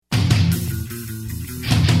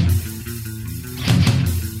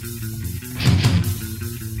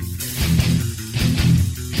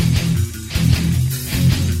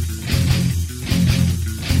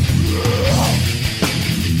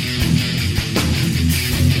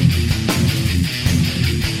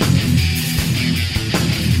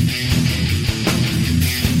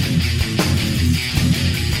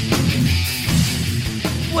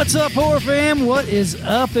What's up, Horror Fam? What is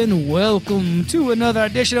up, and welcome to another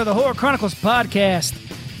edition of the Horror Chronicles podcast.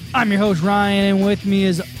 I'm your host, Ryan, and with me,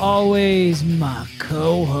 as always, my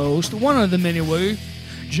co-host, one of the many ways,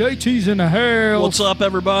 JT's in the house. What's up,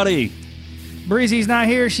 everybody? Breezy's not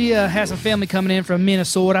here. She has some family coming in from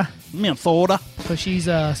Minnesota. So she's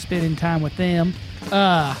spending time with them.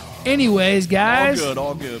 Anyways, guys.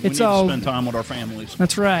 All good. We need to spend time with our families.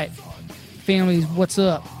 That's right. Families, what's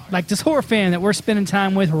up? Like this horror fan that we're spending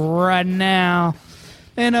time with right now.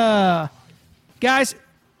 And, guys,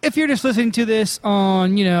 if you're just listening to this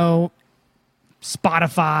on,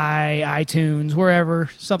 Spotify, iTunes, wherever,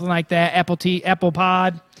 something like that, Apple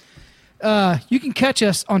Pod, you can catch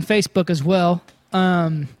us on Facebook as well.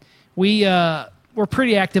 We're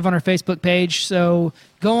pretty active on our Facebook page, so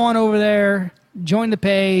go on over there, join the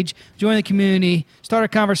page, join the community, start a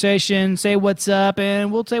conversation, say what's up, and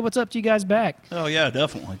we'll say what's up to you guys back. Oh, yeah,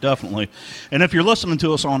 definitely. And if you're listening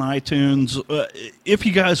to us on iTunes, if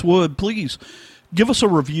you guys would, please give us a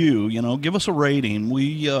review, give us a rating.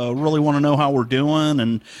 We really want to know how we're doing,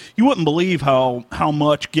 and you wouldn't believe how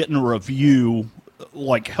much getting a review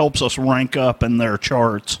helps us rank up in their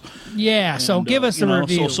charts. Yeah, and, so give us a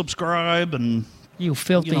review. So subscribe and you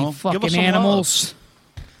filthy fucking animals.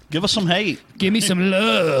 Give us some hate. Give me some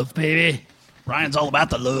love, baby. Ryan's all about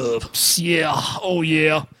the love. Yeah. Oh,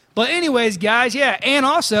 yeah. But anyways, guys, yeah. And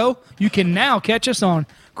also, you can now catch us on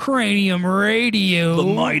Cranium Radio. The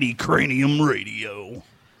mighty Cranium Radio.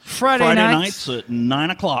 Friday nights at 9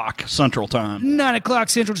 o'clock Central Time. 9 o'clock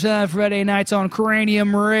Central Time, Friday nights on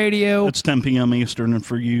Cranium Radio. It's 10 p.m. Eastern, and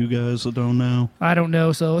for you guys that don't know. I don't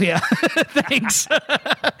know, so yeah. Thanks.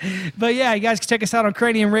 But yeah, you guys can check us out on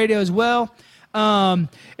Cranium Radio as well. And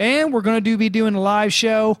we're going to be doing a live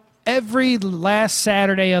show every last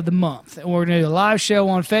Saturday of the month. And we're going to do a live show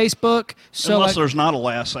on Facebook. So unless there's not a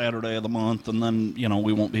last Saturday of the month, and then,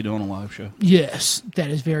 we won't be doing a live show. Yes, that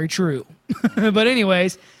is very true. But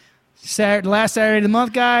anyways, last Saturday of the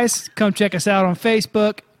month, guys, come check us out on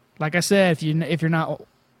Facebook. Like I said, if you're not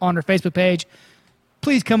on our Facebook page,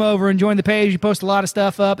 please come over and join the page. You post a lot of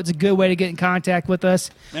stuff up. It's a good way to get in contact with us.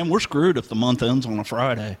 Man, we're screwed if the month ends on a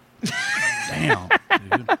Friday. Damn,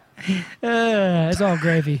 dude. It's all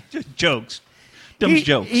gravy. Just jokes. Dumb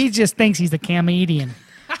jokes. He just thinks he's the comedian.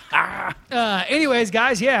 Anyways,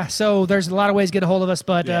 guys, yeah, so there's a lot of ways to get a hold of us,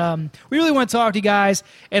 but we really want to talk to you guys,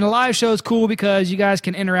 and a live show is cool because you guys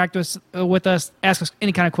can interact with us, ask us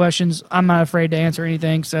any kind of questions. I'm not afraid to answer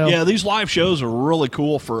anything. So yeah, these live shows are really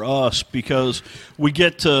cool for us because we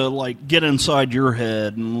get to get inside your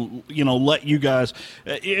head and let you guys.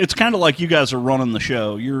 It's kind of like you guys are running the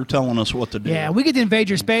show. You're telling us what to do. Yeah, we get to invade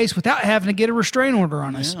your space without having to get a restraint order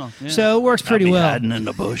on us. Yeah. So it works pretty well. Hiding in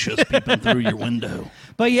the bushes, peeping through your window.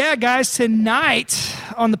 But yeah, guys, tonight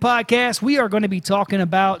on the podcast, we are going to be talking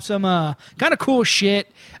about some kind of cool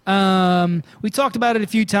shit. We talked about it a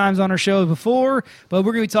few times on our show before, but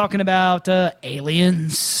we're going to be talking about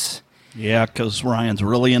aliens. Yeah, because Ryan's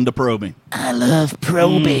really into probing. I love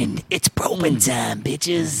probing. It's probing time,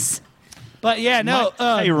 bitches. But yeah, no.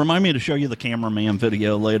 Hey, remind me to show you the cameraman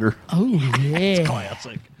video later. Oh, yeah. It's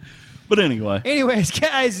classic. But anyway. Anyways,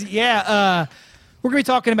 guys, yeah, we're going to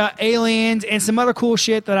be talking about aliens and some other cool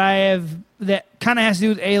shit that I have that kind of has to do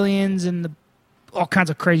with aliens and all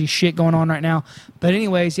kinds of crazy shit going on right now. But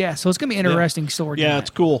anyways, yeah, so it's going to be an interesting story. Yeah,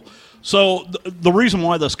 it's cool. So the reason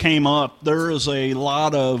why this came up, there is a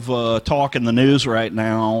lot of talk in the news right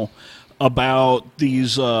now about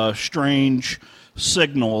these strange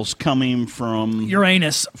signals coming from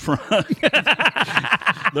Uranus.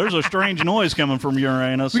 There's a strange noise coming from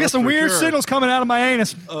Uranus. We got some weird signals coming out of my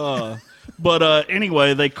anus. But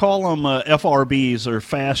anyway, they call them FRBs, or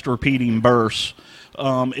fast repeating bursts.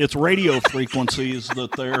 It's radio frequencies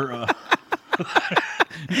that they're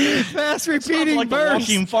fast repeating like bursts.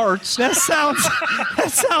 Walking farts. That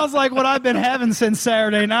sounds like what I've been having since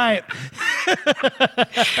Saturday night.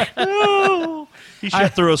 He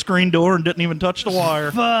shot through a screen door and didn't even touch the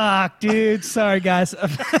wire. Fuck, dude. Sorry, guys.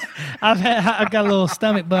 I've got a little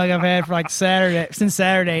stomach bug I've had for since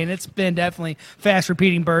Saturday, and it's been definitely fast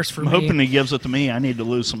repeating bursts for me. I'm hoping he gives it to me. I need to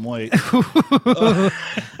lose some weight.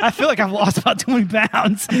 I feel like I've lost about 20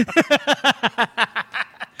 pounds.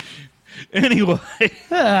 Anyway,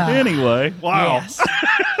 wow. Yes.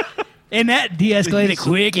 And that de-escalated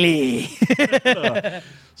quickly.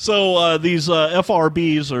 So these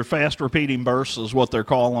FRBs, or fast repeating bursts, is what they're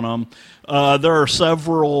calling them. There are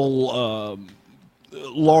several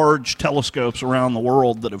large telescopes around the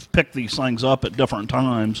world that have picked these things up at different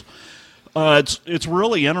times. It's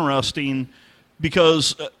really interesting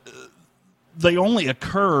because they only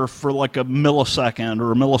occur for like a millisecond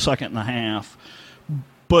or a millisecond and a half.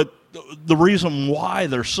 But the reason why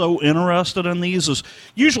they're so interested in these is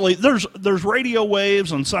usually there's radio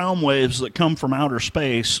waves and sound waves that come from outer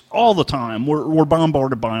space all the time. We're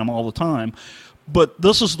bombarded by them all the time. But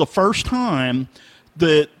this is the first time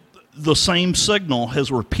that the same signal has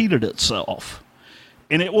repeated itself.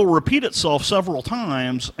 And it will repeat itself several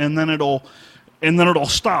times, and then it'll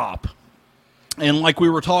stop. And like we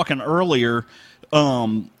were talking earlier,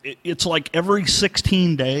 it's like every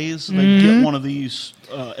 16 days they get one of these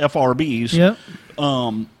FRBs. Yep.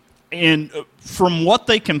 And from what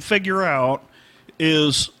they can figure out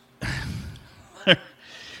is,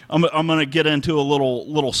 I'm going to get into a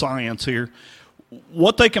little science here.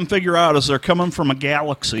 What they can figure out is they're coming from a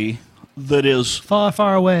galaxy that is far,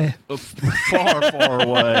 far away. Far, far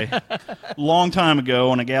away. Long time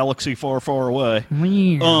ago in a galaxy far, far away.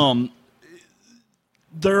 Weird.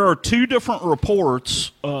 There are two different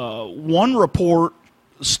reports. One report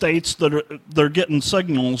states that they're getting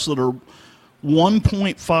signals that are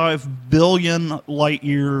 1.5 billion light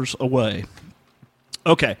years away.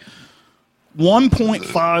 Okay.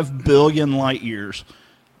 1.5 billion light years.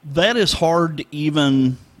 That is hard to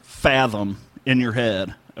even fathom in your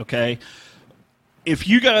head, okay? If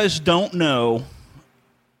you guys don't know,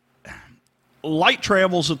 light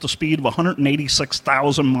travels at the speed of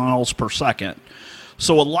 186,000 miles per second.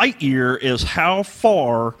 So a light year is how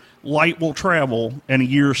far light will travel in a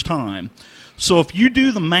year's time. So if you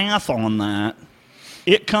do the math on that,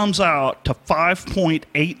 it comes out to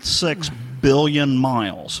 5.86 billion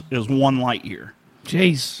miles is one light year.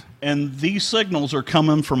 Jeez. And these signals are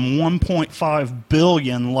coming from 1.5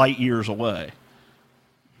 billion light years away.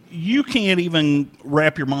 You can't even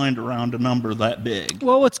wrap your mind around a number that big.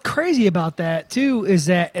 Well, what's crazy about that, too, is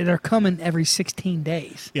that they're coming every 16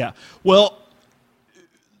 days. Yeah. Well,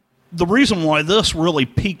 the reason why this really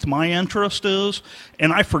piqued my interest is,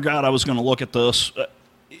 and I forgot I was going to look at this,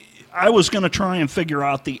 I was going to try and figure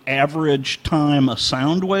out the average time a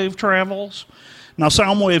sound wave travels. Now,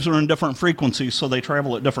 sound waves are in different frequencies, so they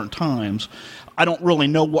travel at different times. I don't really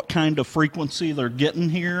know what kind of frequency they're getting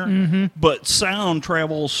here, but sound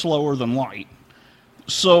travels slower than light.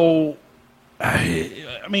 So,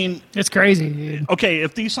 I mean... It's crazy, dude. Okay,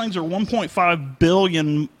 if these things are 1.5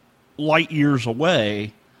 billion light years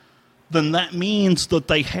away, then that means that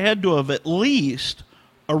they had to have at least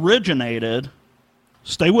originated,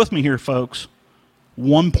 stay with me here, folks,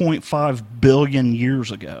 1.5 billion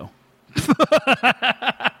years ago.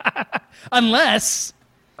 Unless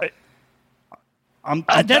I'm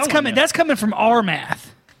that's coming from our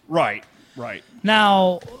math. Right.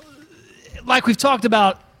 Now, like we've talked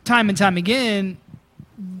about time and time again,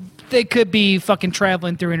 they could be fucking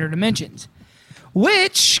traveling through interdimensions.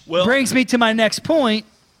 Which brings me to my next point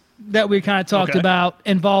that we kind of talked about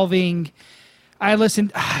involving. I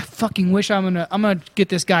fucking wish I'm gonna get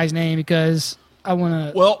this guy's name because I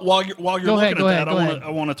want to. Well, while you're looking at that, I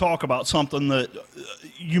want to talk about something that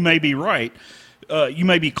you may be right. You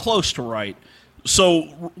may be close to right. So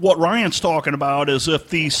what Ryan's talking about is if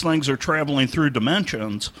these things are traveling through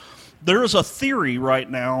dimensions, there is a theory right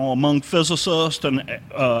now among physicists and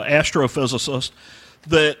astrophysicists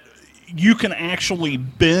that you can actually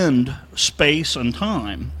bend space and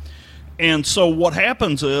time. And so what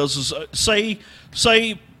happens is say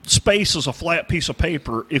space is a flat piece of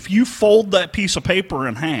paper. If you fold that piece of paper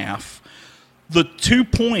in half, the 2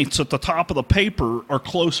 points at the top of the paper are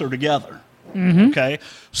closer together. Mm-hmm. Okay?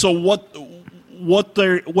 So what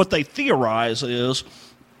they theorize is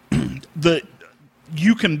that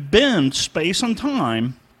you can bend space and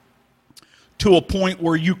time to a point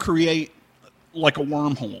where you create like a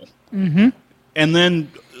wormhole. Mm-hmm. And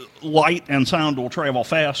then light and sound will travel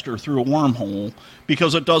faster through a wormhole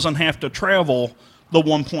because it doesn't have to travel the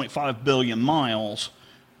 1.5 billion miles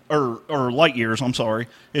or light years, I'm sorry.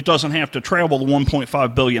 It doesn't have to travel the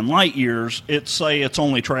 1.5 billion light years. It's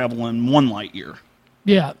only traveling 1 light year.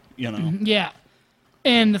 Yeah. You know? Yeah.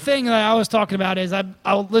 And the thing that I was talking about is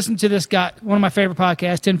I'll listen to this guy, one of my favorite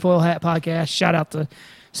podcasts, Tinfoil Hat Podcast. Shout out to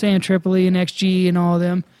Sam Tripoli and XG and all of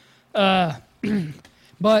them.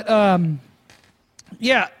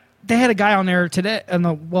 Yeah, they had a guy on there today.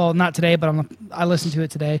 Not today, but I listened to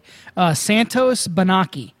it today. Santos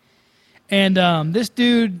Banaki. And this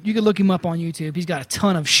dude, you can look him up on YouTube. He's got a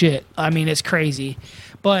ton of shit. I mean, it's crazy.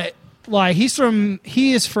 But like he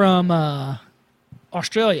is from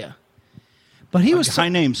Australia. But he was a guy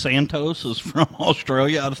named Santos is from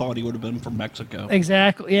Australia. I thought he would have been from Mexico.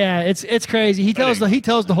 Exactly. Yeah, it's crazy. He tells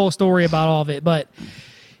the whole story about all of it, but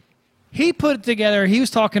he put it together. He was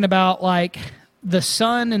talking about like the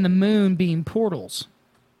sun and the moon being portals.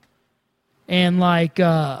 And like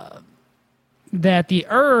that the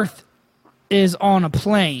earth is on a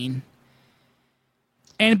plane.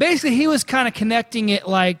 And basically, he was kind of connecting it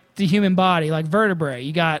like the human body, like vertebrae.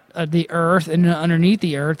 You got the Earth, and underneath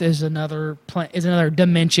the Earth is another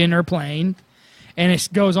dimension or plane, and it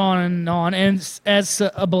goes on. And as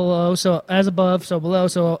below, so as above, so below,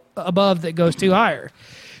 so above that goes to higher.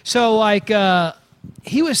 So, like,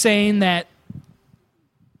 he was saying that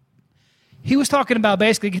he was talking about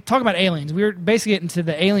aliens. We were basically getting to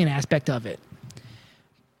the alien aspect of it,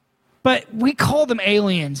 but we call them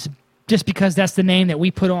aliens just because that's the name that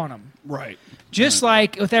we put on them. Right. Just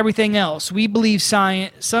like with everything else, we believe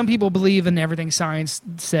science. Some people believe in everything science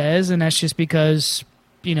says, and that's just because,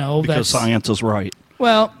 because science is right.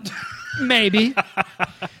 Well, maybe.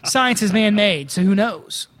 Science is man-made, so who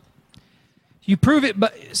knows? You prove it,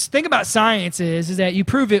 but think about science is that you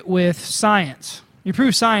prove it with science. You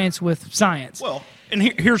prove science with science. Well, and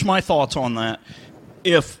here's my thoughts on that.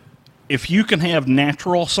 If you can have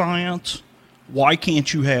natural science, why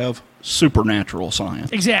can't you have supernatural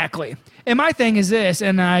science? Exactly. And my thing is this,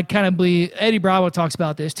 and I kind of believe Eddie Bravo talks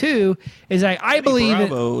about this too, is like I believe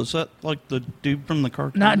Bravo, is that like the dude from the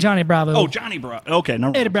cartoon? Not Johnny Bravo. Oh, Johnny Bravo. Okay,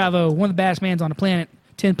 no. Eddie Bravo, one of the baddest mans on the planet.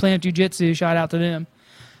 10 Planet Jiu-Jitsu, shout out to them.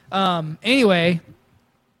 Anyway,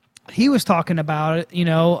 he was talking about it,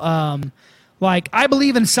 like I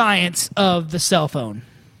believe in science of the cell phone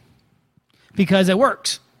because it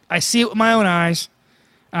works. I see it with my own eyes.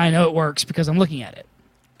 I know it works because I'm looking at it.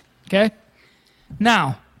 Okay?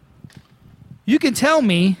 Now, you can tell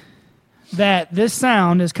me that this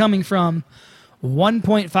sound is coming from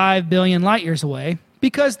 1.5 billion light years away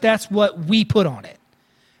because that's what we put on it.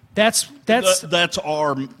 That's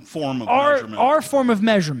our form of measurement. Our form of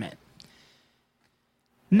measurement.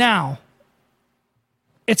 Now,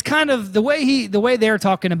 it's kind of the way they're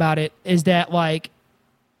talking about it is that like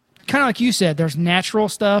kind of like you said, there's natural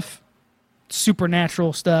stuff,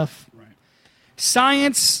 supernatural stuff. Right.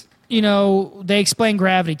 Science, they explain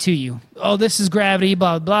gravity to you. Oh, this is gravity,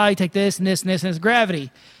 blah, blah, blah. You take this and this and this, and it's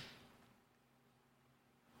gravity.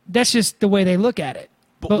 That's just the way they look at it.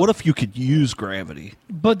 But what if you could use gravity?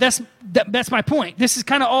 But that's my point. This is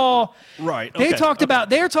kind of all right. Okay,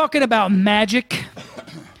 they're talking about magic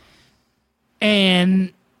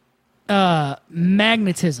and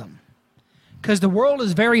magnetism because the world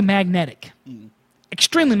is very magnetic,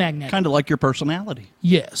 extremely magnetic. Kind of like your personality.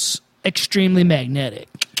 Yes, extremely magnetic.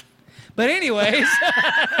 But anyways,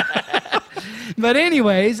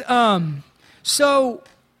 so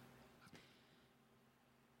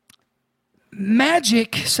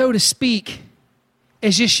magic, so to speak,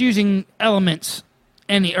 is just using elements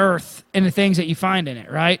in the earth and the things that you find in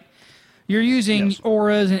it, right? You're using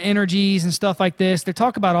auras and energies and stuff like this. They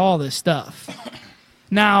talk about all this stuff.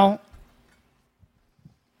 Now,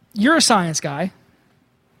 you're a science guy.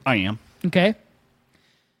 I am. Okay.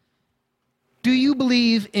 Do you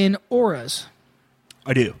believe in auras?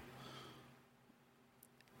 I do.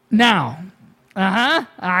 Now,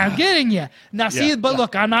 I'm getting you. Now, see, but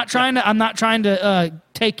look, I'm not trying to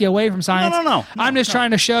take you away from science. No. I'm just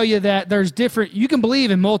trying to show you that there's different. You can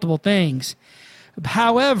believe in multiple things.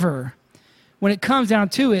 However, when it comes down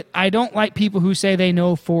to it, I don't like people who say they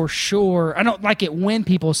know for sure. I don't like it when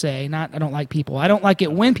people say, I don't like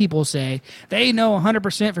it when people say they know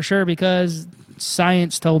 100% for sure because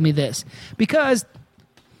science told me this. Because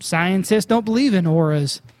scientists don't believe in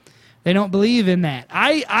auras. They don't believe in that.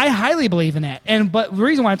 I highly believe in that. But the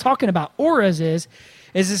reason why I'm talking about auras is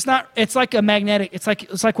it's like a magnetic, it's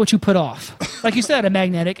like what you put off. Like you said, a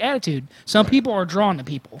magnetic attitude. Some people are drawn to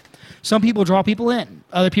people. Some people draw people in.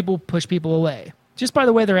 Other people push people away. Just by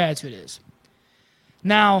the way their attitude is.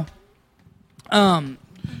 Now,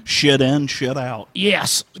 shit in, shit out.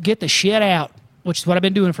 Yes, get the shit out, which is what I've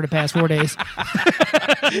been doing for the past 4 days.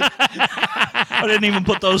 I didn't even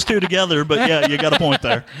put those two together, but yeah, you got a point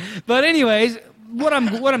there. But anyways, what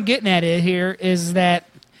I'm getting at here is that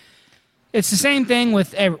it's the same thing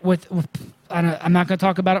with I'm not going to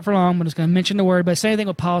talk about it for long. I'm just going to mention the word, but same thing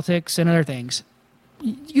with politics and other things.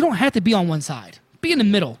 You don't have to be on one side. Be in the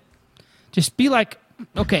middle. Just be like,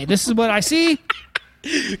 okay, this is what I see.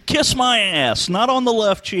 Kiss my ass, not on the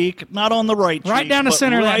left cheek, not on the right cheek, right down the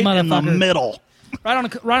center of that motherfucker. Right in the middle. Right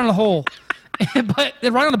on the hole. But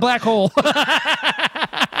right on the black hole.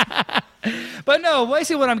 But no,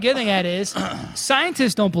 basically what I'm getting at is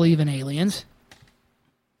scientists don't believe in aliens.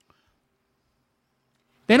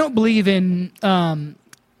 They don't believe in all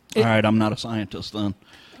right, I'm not a scientist then.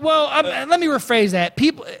 Well, let me rephrase that.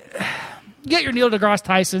 People get your Neil deGrasse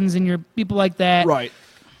Tysons and your people like that. Right.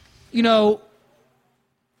 Who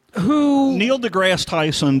Neil deGrasse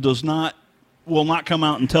Tyson does not will not come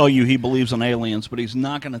out and tell you he believes in aliens, but he's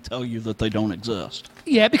not going to tell you that they don't exist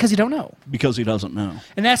Yeah, because you don't know. because he doesn't know.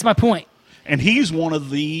 And that's my point. And he's one of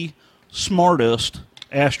the smartest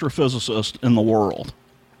astrophysicists in the world.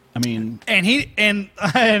 I mean, And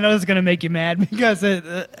I know it's going to make you mad because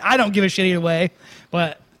I don't give a shit either way,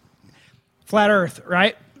 but flat Earth,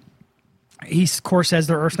 right? He, of course, says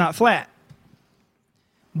the Earth's not flat.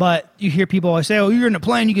 But you hear people always say, "Oh, you're in a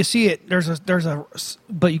plane, you can see it."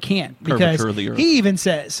 But you can't because Curvature of the Earth. he even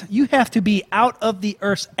says you have to be out of the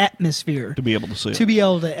Earth's atmosphere to be able to see it. to be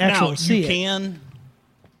able to actually now, see you it. can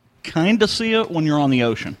kind of see it when you're on the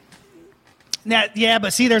ocean. Now, yeah,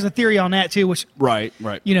 but see, there's a theory on that too, which Right.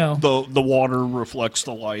 You know. The water reflects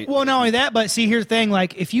the light. well, not only that, but see, here's the thing: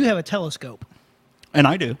 like if you have a telescope, And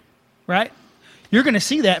I do. right, you're going to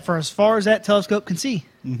see that for as far as that telescope can see.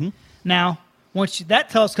 Mm-hmm. Now, once that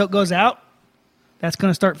telescope goes out, that's going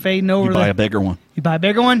to start fading over. You buy a bigger one. You buy a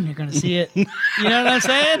bigger one, you're going to see it. You know what I'm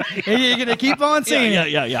saying? You're going to keep on seeing it.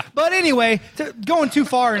 Yeah. But anyway, going too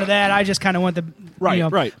far into that, I just kind of went the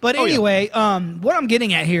Right. But Oh, yeah. anyway, what I'm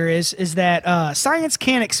getting at here is that science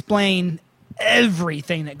can't explain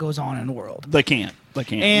everything that goes on in the world. They can't.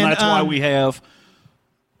 And, And that's why we have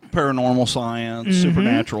paranormal science,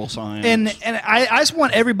 supernatural science. And I just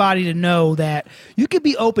want everybody to know that you could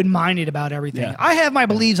be open-minded about everything. Yeah. I have my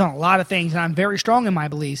beliefs on a lot of things, and I'm very strong in my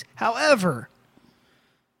beliefs. However,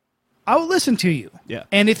 I will listen to you. Yeah.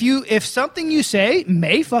 And if something you say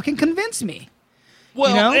may fucking convince me. well,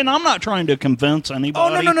 you know? and I'm not trying to convince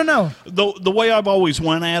anybody. Oh, no. The way I've always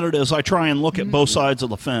went at it is I try and look at both sides of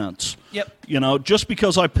the fence. Yep. You know, just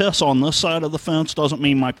because I piss on this side of the fence doesn't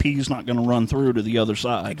mean my pee's not going to run through to the other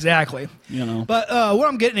side. Exactly. You know. But what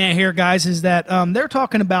I'm getting at here, guys, is that they're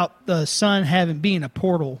talking about the sun being a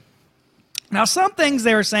portal. Now, some things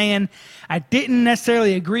they were saying I didn't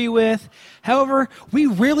necessarily agree with. However, we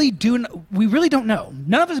really don't know.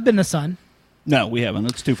 None of us have been to the sun. No, we haven't.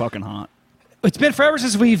 It's too fucking hot. It's been forever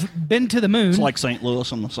since we've been to the moon. It's like St.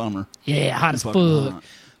 Louis in the summer. yeah, hot as fucking fuck. hot.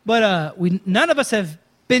 But none of us have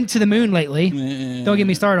been to the moon lately. Don't get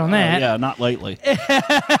me started on that. Yeah, not lately.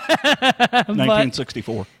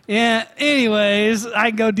 1964. Yeah. Anyways, I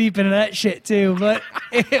can go deep into that shit too, but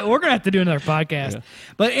we're gonna have to do another podcast. Yeah.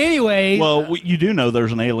 But anyway, Well, you do know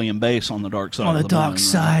there's an alien base on the dark side on of the the moon, dark right?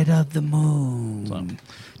 side of the moon, So, come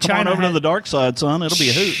China on over to had- the dark side, son. It'll be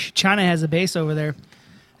a hoot. China has a base over there.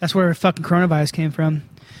 That's where fucking coronavirus came from.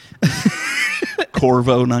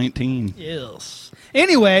 Corvo 19. Yes.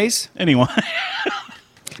 Anyways, Anyway,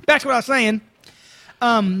 back to what I was saying.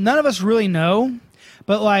 None of us really know,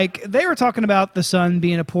 but like they were talking about the sun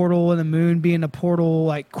being a portal and the moon being a portal,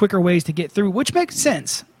 like quicker ways to get through, which makes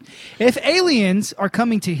sense. If aliens are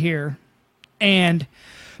coming to here, and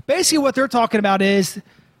basically what they're talking about is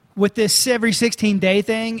with this every 16-day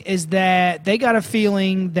thing, is that they got a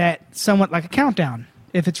feeling that somewhat like a countdown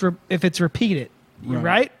if it's repeated,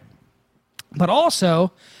 right? But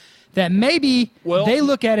also that maybe they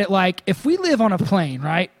look at it like if we live on a plane,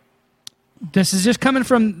 right? This is just coming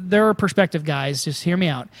from their perspective, guys. Just hear me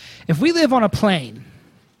out. If we live on a plane,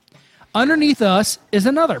 underneath us is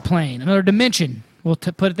another plane, another dimension. We'll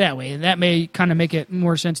put it that way. And that may kind of make it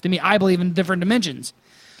more sense to me. I believe in different dimensions.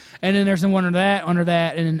 And then there's the one under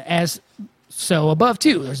that, and then as so above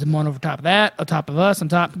too. There's the one over top of that, on top of us, on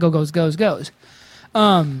top, goes.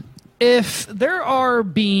 If there are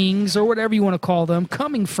beings or whatever you want to call them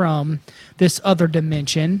coming from this other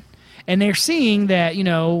dimension, and they're seeing that, you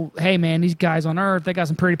know, hey man, these guys on Earth, they got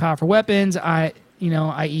some pretty powerful weapons,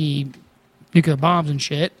 i.e. nuclear bombs and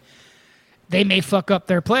shit, they may fuck up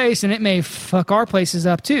their place, and it may fuck our places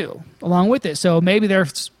up too, along with it. So maybe they're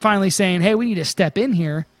finally saying, hey, we need to step in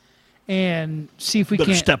here and see if we better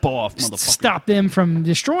can't step off, motherfucker. stop them from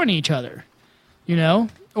destroying each other, you know?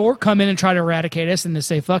 Or come in and try to eradicate us and to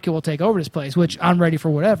say, fuck it, we'll take over this place, which I'm ready for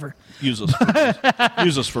whatever. Use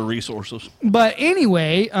us for resources. But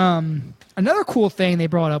anyway, another cool thing they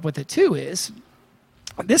brought up with it too is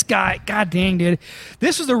this guy, god dang, dude,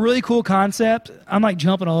 this was a really cool concept. I'm like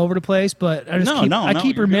jumping all over the place, but I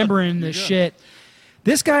keep you're remembering good. this You're good. shit.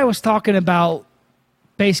 This guy was talking about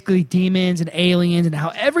basically demons and aliens and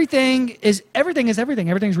how everything is everything.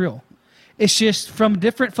 Everything's real. It's just from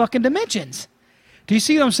different fucking dimensions. Do you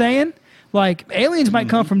see what I'm saying? Like aliens might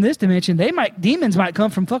come from this dimension. Demons might come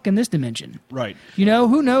from fucking this dimension. Right. You know,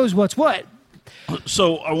 who knows what's what?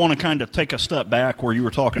 So I want to kind of take a step back where you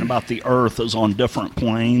were talking about the Earth is on different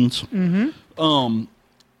planes. Mm-hmm.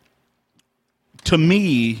 To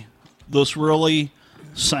me, this really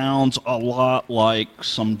sounds a lot like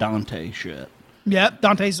some Dante shit. Yep,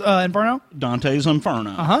 Dante's Inferno. Dante's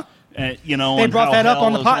Inferno. Uh-huh. You know, They and brought how that up hell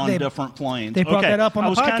on the is pod- they- different planes. they brought that up on the I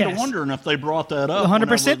was kind of podcast. wondering if they brought that up 100%.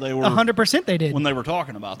 whenever they were 100% they did. when they were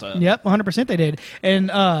talking about that. Yep, 100% they did. And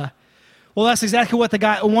well, that's exactly what the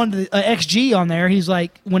guy wanted. XG on there. He's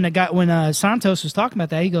like, when Santos was talking about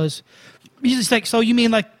that, he goes, he's just like, so you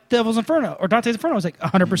mean like Devil's Inferno or Dante's Inferno? I was like,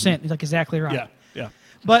 100%. He's like, exactly right. Yeah, yeah.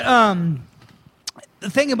 But the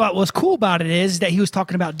thing about what's cool about it is that he was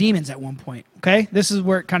talking about demons at one point. Okay, this is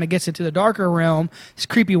where it kind of gets into the darker realm, this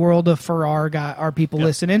creepy world for our people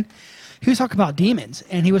listening. He was talking about demons,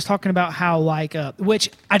 and he was talking about how which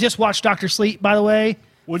I just watched Doctor Sleep, by the way.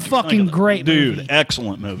 What'd you Fucking think of that? great dude. movie.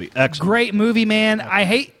 Excellent movie. Excellent. Great movie, man. I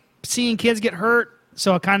hate seeing kids get hurt,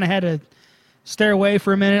 so I kind of had to stare away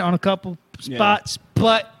for a minute on a couple spots.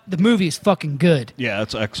 But the movie is fucking good. Yeah,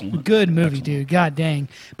 it's excellent. Good movie, Excellent. dude. God dang.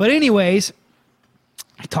 But anyways,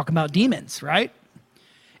 talking about demons, right?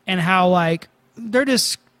 And how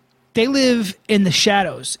they live in the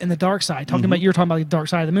shadows, in the dark side. You're talking about the dark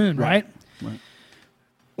side of the moon, right? Right.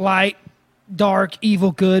 Light, dark,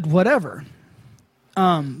 evil, good, whatever.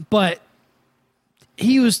 But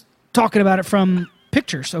he was talking about it from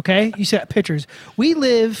pictures, okay? You said pictures. We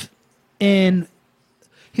live in,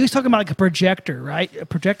 he was talking about like a projector, right? A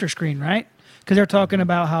projector screen, right? Because they're talking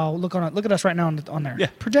about how, look at us right now on there. Yeah.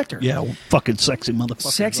 Projector. Yeah, well, fucking sexy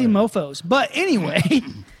motherfucker. Sexy mofos. But anyway,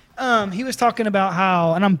 he was talking about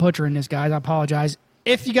how, and I'm butchering this, guys. I apologize.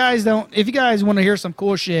 If you guys want to hear some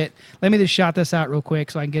cool shit, let me just shout this out real quick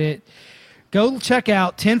so I can get it. Go check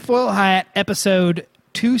out Tinfoil Hat episode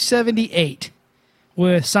 278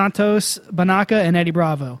 with Santos Banaka and Eddie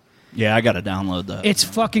Bravo. Yeah, I got to download that. It's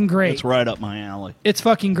fucking great. It's right up my alley. It's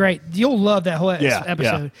fucking great. You'll love that whole Yeah,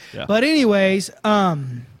 episode. yeah. But anyways,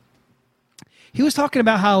 he was talking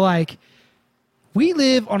about how we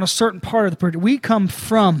live on a certain part of the project. We come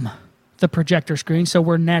from the projector screen, so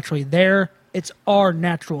we're naturally there. It's our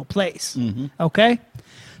natural place. Mm-hmm. Okay?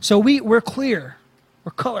 So we're clear.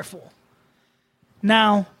 We're colorful.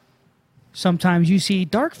 Now, sometimes you see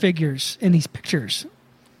dark figures in these pictures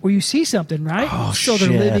where you see something, right? Oh, so they're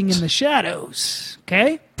shit. living in the shadows.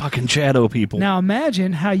 Okay? Fucking shadow people. Now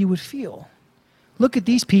imagine how you would feel. Look at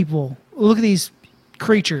these people. Look at these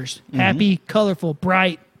creatures. Happy, colorful,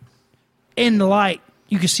 bright, in the light.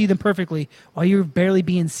 You can see them perfectly while you're barely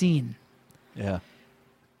being seen. Yeah.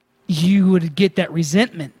 You would get that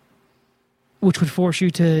resentment, which would force you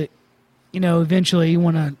to, eventually you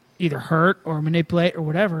want to either hurt or manipulate or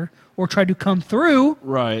whatever, or try to come through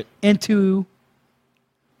Right. into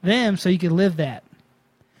them so you can live that,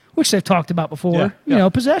 which they've talked about before, Yeah.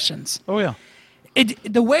 possessions. Oh, yeah.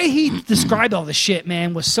 The way he described all this shit,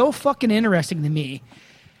 man, was so fucking interesting to me.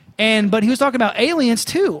 But he was talking about aliens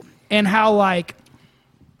too, and how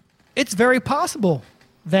it's very possible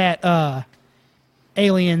that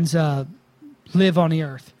aliens live on the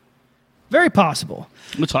Earth. Very possible.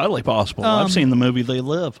 It's highly possible. I've seen the movie They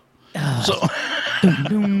Live. So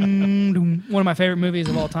One of my favorite movies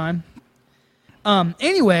of all time.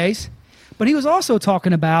 Anyways, but he was also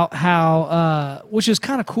talking about how, which is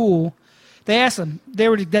kind of cool. They asked him.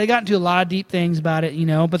 They got into a lot of deep things about it,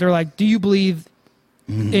 but they're like, "Do you believe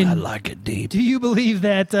I like it deep. Do you believe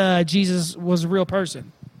that Jesus was a real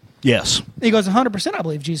person?" Yes. He goes, 100%. I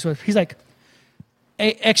believe Jesus was. He's like,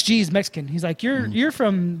 XG is Mexican. He's like, you're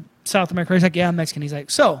from South America. He's like, yeah, I'm Mexican. He's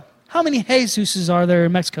like, so how many Jesuses are there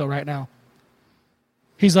in Mexico right now?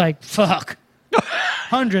 He's like, fuck,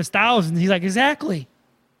 hundreds, thousands. He's like, exactly.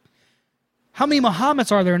 How many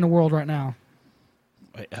Muhammads are there in the world right now?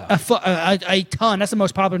 A ton. That's the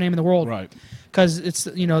most popular name in the world, Right. Because it's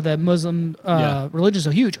the Muslim religion is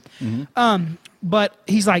so huge. Mm-hmm. But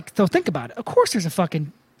he's like, so think about it. Of course, there's a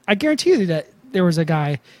fucking. I guarantee you that there was a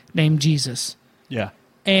guy named Jesus, Yeah.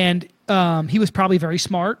 and he was probably very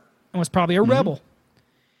smart and was probably a rebel.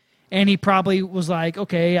 And he probably was like,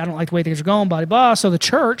 okay, I don't like the way things are going, blah, blah, blah. So the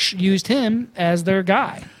church used him as their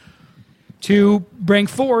guy to bring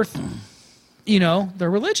forth, their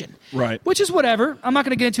religion. Right. Which is whatever. I'm not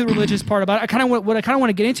going to get into the religious part about it. What I kind of want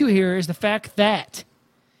to get into here is the fact that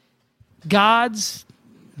gods,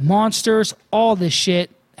 monsters, all this shit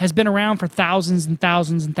has been around for thousands and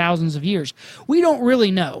thousands and thousands of years. We don't really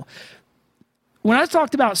know. When I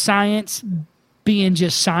talked about science being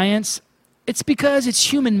just science, it's because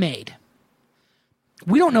it's human-made.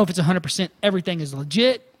 We don't know if it's 100% everything is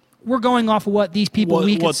legit. We're going off of what these people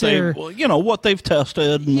we consider... what they've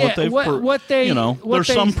tested and Yeah, what there's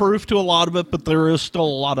some proof to a lot of it, but there is still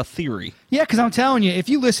a lot of theory. Yeah, because I'm telling you, if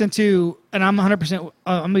you listen to... And I'm 100%...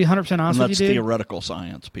 I'm going to be 100% honest And with that's you, dude. theoretical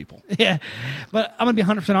science, people. Yeah, but I'm going to be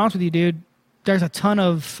 100% honest with you, dude. There's a ton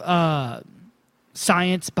of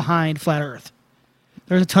science behind Flat Earth.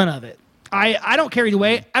 There's a ton of it. I don't care either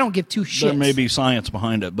way. I don't give two shits. There may be science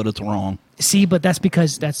behind it, but it's wrong. See, but that's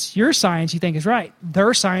because that's your science you think is right.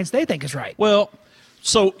 Their science they think is right. Well,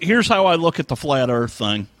 so here's how I look at the flat Earth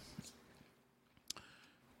thing.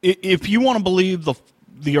 If you want to believe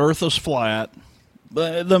the Earth is flat,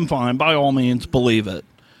 then fine. By all means, believe it.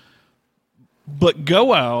 But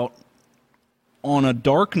go out on a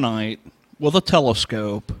dark night with a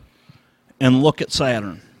telescope and look at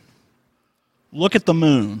Saturn. Look at the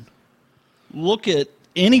moon. Look at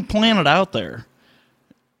any planet out there.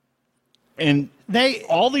 And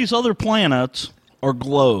all these other planets are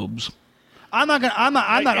globes. I'm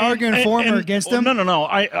not arguing for or against them. No.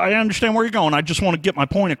 I understand where you're going. I just want to get my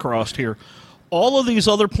point across here. All of these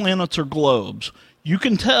other planets are globes. You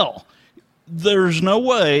can tell. There's no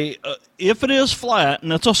way, if it is flat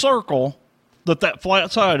and it's a circle, that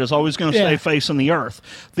flat side is always going to stay facing the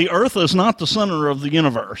Earth. The Earth is not the center of the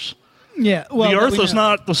universe. Yeah, well, the Earth is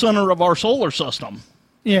not the center of our solar system.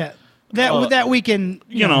 Yeah, that we can,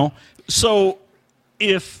 you know. So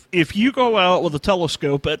if you go out with a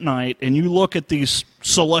telescope at night and you look at these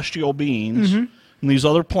celestial beings and these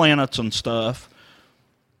other planets and stuff,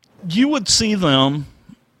 you would see them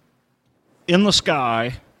in the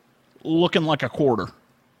sky looking like a quarter.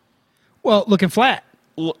 Well, looking flat.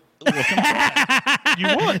 Looking flat.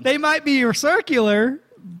 You would. They might be circular,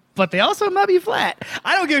 but they also might be flat.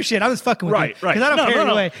 I don't give a shit. I'm just fucking with you. Right. Because I don't care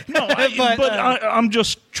anyway. No, I'm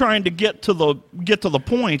just trying to get to the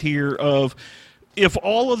point here of, if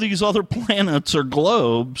all of these other planets are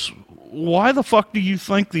globes, why the fuck do you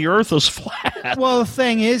think the Earth is flat? Well, the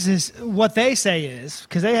thing is what they say is,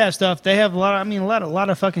 because they have stuff. They have a lot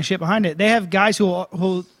of fucking shit behind it. They have guys who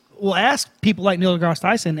will ask people like Neil deGrasse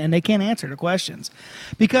Tyson, and they can't answer the questions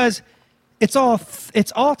because it's all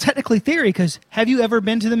technically theory. Because have you ever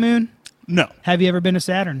been to the moon? No. Have you ever been to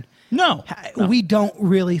Saturn? No. We don't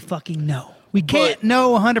really fucking know. We can't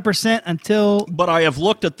know 100% until. But I have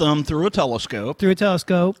looked at them through a telescope.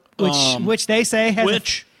 Which they say has a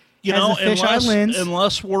fisheye lens.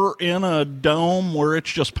 Unless we're in a dome where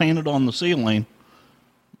it's just painted on the ceiling.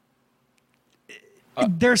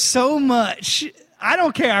 There's so much. I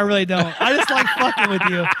don't care. I really don't. I just like fucking with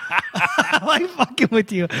you. I like fucking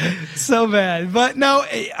with you so bad. But no,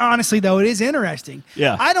 honestly, though, it is interesting.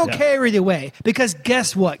 Yeah. I don't care either way. Because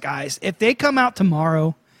guess what, guys? If they come out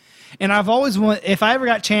tomorrow, and I've always if I ever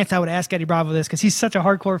got a chance, I would ask Eddie Bravo this because he's such a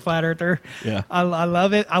hardcore flat earther. Yeah. I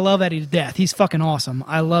love it. I love Eddie to death. He's fucking awesome.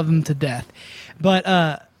 I love him to death. But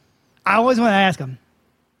I always want to ask him,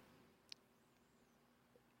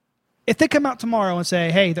 if they come out tomorrow and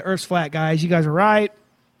say, hey, the Earth's flat, guys, you guys are right.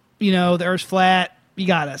 You know, the Earth's flat. You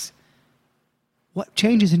got us. What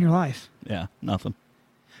changes in your life? Yeah, nothing.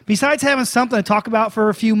 Besides having something to talk about for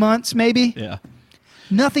a few months, maybe? Yeah.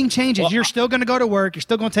 Nothing changes. Well, you're still going to go to work. You're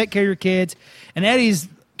still going to take care of your kids. In Eddie's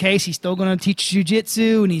case, he's still going to teach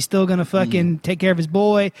jiu-jitsu, and he's still going to fucking take care of his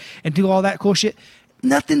boy and do all that cool shit.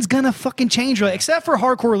 Nothing's going to fucking change, really, except for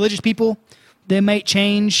hardcore religious people. They may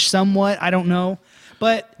change somewhat. I don't know.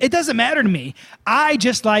 But it doesn't matter to me. I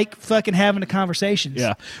just like fucking having the conversations.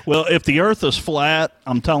 Yeah. Well, if the Earth is flat,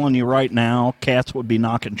 I'm telling you right now, cats would be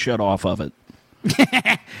knocking shit off of it.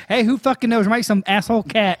 Hey, who fucking knows? There might be some asshole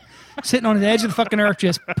cat sitting on the edge of the fucking Earth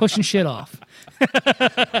just pushing shit off.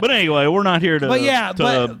 But anyway, we're not here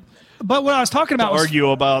to... But what I was talking about was argue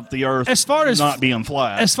about the Earth not being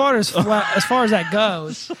flat. As far as that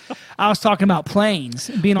goes, I was talking about planes,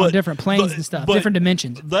 being on different planes and stuff, different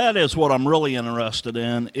dimensions. That is what I'm really interested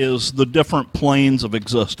in, is the different planes of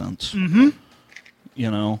existence. Mm-hmm. You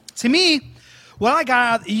know? To me, what I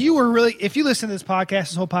got out, you were really, if you listen to this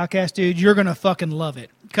whole podcast, dude, you're going to fucking love it.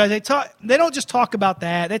 Because they don't just talk about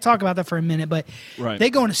that. They talk about that for a minute, but they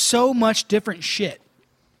go into so much different shit.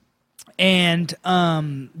 And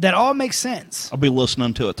that all makes sense. I'll be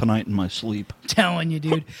listening to it tonight in my sleep. I'm telling you,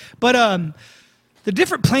 dude. But the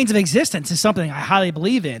different planes of existence is something I highly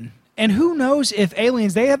believe in. And who knows if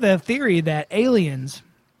aliens, they have the theory that aliens,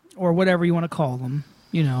 or whatever you want to call them,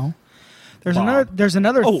 you know, there's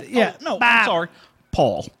another. I'm sorry.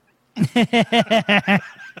 Paul.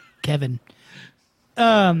 Kevin.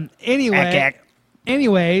 Anyways,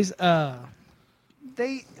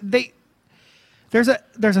 there's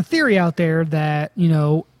a theory out there that, you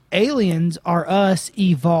know, aliens are us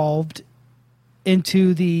evolved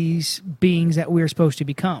into these beings that we're supposed to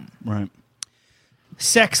become. Right.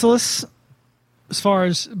 Sexless, as far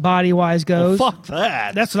as body-wise goes. Well, fuck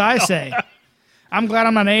that. That's what I say. I'm glad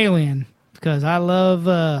I'm not an alien because I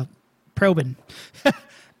love probing.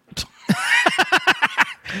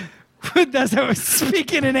 That's how we're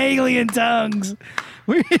speaking in alien tongues.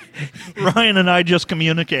 Ryan and I just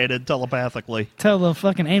communicated telepathically. Tell the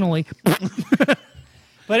fucking anally.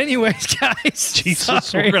 But anyways, guys. Jesus,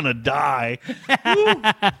 sorry. we're gonna die.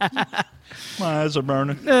 My eyes are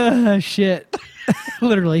burning. Shit.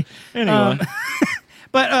 Literally. Anyway,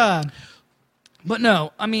 But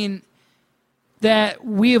no, I mean that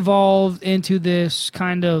we evolved into this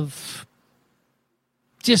kind of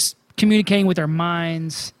just communicating with our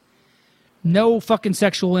minds, no fucking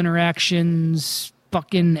sexual interactions,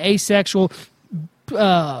 fucking asexual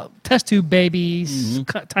test tube babies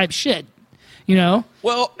type shit, you know?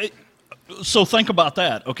 well, so think about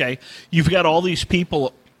that. Okay, you've got all these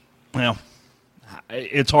people. Well,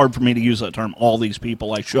 it's hard for me to use that term. All these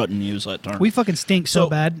people. I shouldn't use that term. We fucking stink so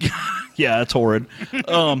bad. Yeah, it's horrid.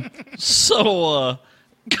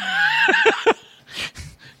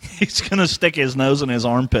 He's gonna stick his nose in his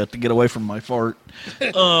armpit to get away from my fart.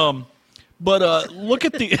 But look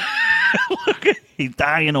at the he's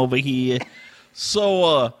dying over here.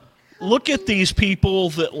 So look at these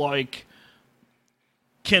people that like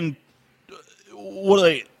can what are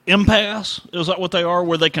they, empaths? Is that what they are?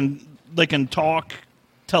 Where they can talk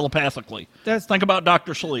telepathically. Think about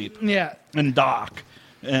Dr. Sleep. Yeah. And Doc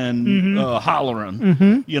and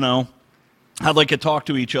Halloran. You know, how they could talk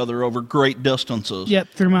to each other over great distances. Yep,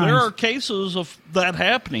 through minds. There are cases of that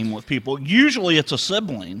happening with people. Usually it's a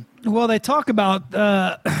sibling. Well, they talk about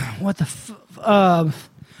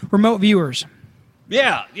remote viewers.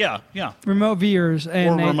 Yeah. Remote viewers.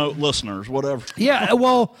 And remote listeners, whatever. Yeah,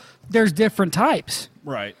 well, there's different types.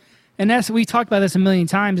 Right. And we talked about this a million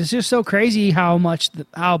times. It's just so crazy how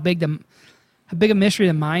big a mystery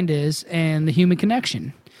the mind is and the human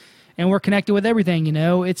connection. And we're connected with everything, you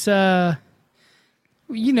know. It's you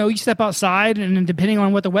step outside and depending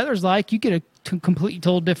on what the weather's like, you get a completely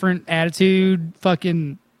total different attitude.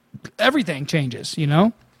 Fucking everything changes, you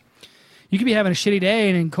know. You could be having a shitty day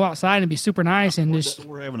and then go outside and be super nice and just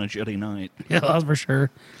we're having a shitty night. Yeah, that's for sure.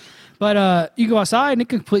 But you go outside and it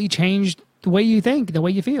completely changed the way you think, the way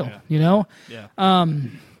you feel, you know? Yeah.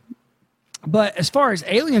 But as far as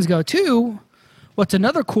aliens go, too, what's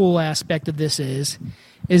another cool aspect of this is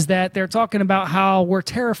that they're talking about how we're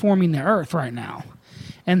terraforming the Earth right now.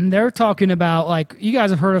 And they're talking about, like, you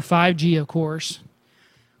guys have heard of 5G, of course.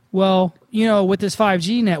 Well, you know, with this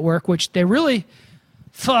 5G network, which they really...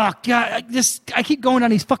 Fuck, God, I keep going down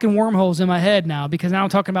these fucking wormholes in my head now because now I'm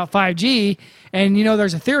talking about 5G, and you know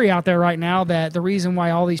there's a theory out there right now that the reason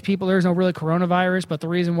why all these people, there's no really coronavirus, but the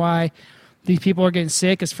reason why these people are getting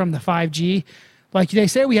sick is from the 5G. Like they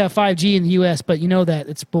say we have 5G in the U.S., but you know that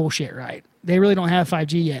it's bullshit, right? They really don't have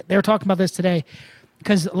 5G yet. They were talking about this today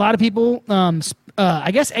because a lot of people,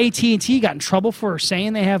 I guess AT&T got in trouble for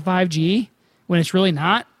saying they have 5G when it's really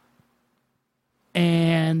not.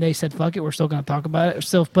 And they said, fuck it, we're still going to talk about it. We're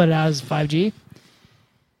still put it out as 5G.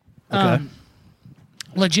 Okay.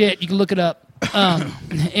 Legit, you can look it up.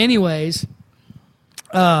 Anyways,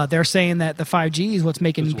 they're saying that the 5G is what's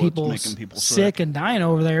making people sick and dying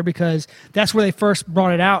over there because that's where they first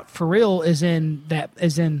brought it out for real is in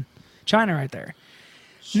China right there.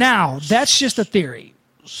 Now, that's just a theory.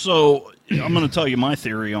 So I'm going to tell you my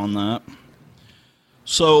theory on that.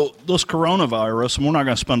 So this coronavirus, and we're not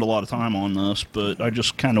going to spend a lot of time on this, but I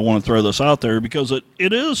just kind of want to throw this out there because it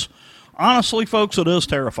is, honestly, folks, it is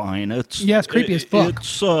terrifying. It's creepy as fuck.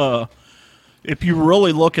 It's if you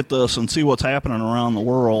really look at this and see what's happening around the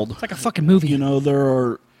world, it's like a fucking movie. You know, there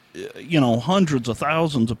are hundreds of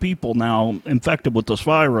thousands of people now infected with this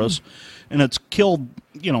virus, and it's killed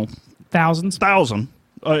thousands.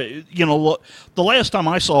 The last time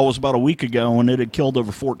I saw was about a week ago, and it had killed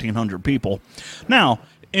over 1,400 people. Now,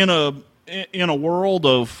 in a world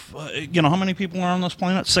of, how many people are on this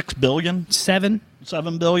planet? 6 billion? 7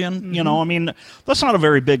 billion? Mm-hmm. I mean, that's not a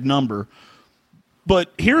very big number.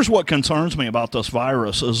 But here's what concerns me about this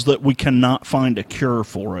virus is that we cannot find a cure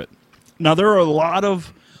for it. Now, there are a lot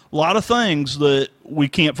of things that we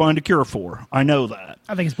can't find a cure for. I know that.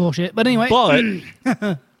 I think it's bullshit. But anyway.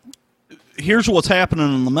 But... here's what's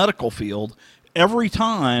happening in the medical field. Every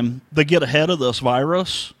time they get ahead of this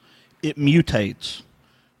virus, it mutates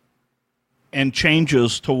and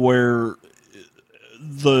changes to where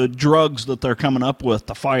the drugs that they're coming up with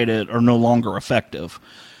to fight it are no longer effective.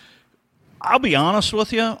 I'll be honest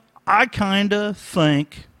with you. I kind of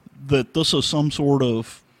think that this is some sort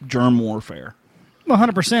of germ warfare.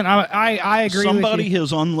 100%. I agree with you. Somebody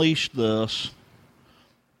has unleashed this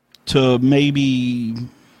to maybe...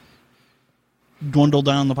 dwindle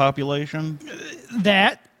down the population?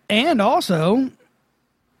 That, and also,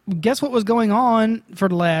 guess what was going on for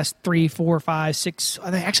the last 3, 4, 5, 6,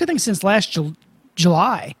 I think since last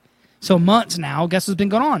July. So months now, guess what's been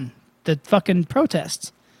going on? the fucking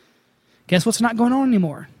protests. Guess what's not going on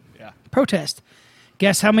anymore? Yeah. Protest.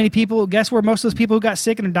 Guess how many people? Guess where most of those people who got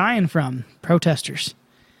sick and are dying from? Protesters.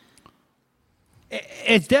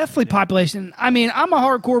 It's definitely population. I mean, I'm a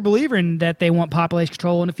hardcore believer in that they want population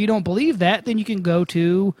control, and if you don't believe that, then you can go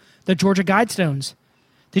to the Georgia Guidestones.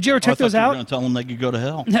 Did you ever check those You were out? going to tell them they could go to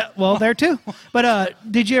hell. Well, there too. But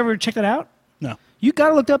did you ever check that out? No. You got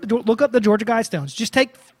to look up the Georgia Guidestones. Just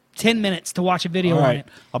take 10 minutes to watch a video All on right. it.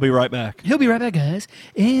 I'll be right back. He'll be right back, guys.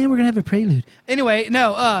 And we're going to have a prelude. Anyway,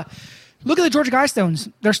 no, look at the Georgia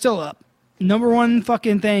Guidestones. They're still up. Number one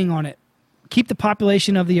fucking thing on it. Keep the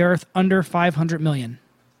population of the earth under 500 million.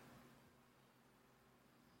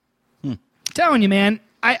 Telling you, man.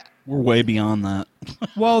 We're way beyond that.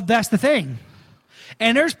 Well, that's the thing.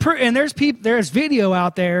 And there's video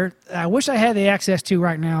out there I wish I had the access to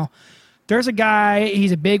right now. There's a guy,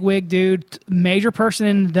 he's a big wig dude, major person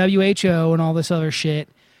in the WHO and all this other shit,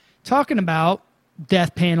 talking about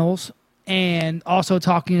death panels and also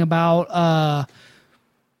talking about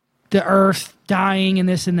the earth dying and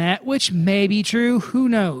this and that, which may be true, who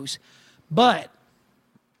knows. But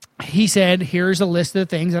he said, here's a list of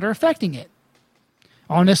the things that are affecting it.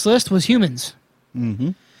 On this list was humans.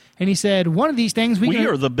 Mm-hmm. And he said, one of these things We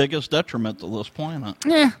are the biggest detriment to this planet.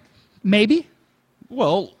 Yeah, maybe.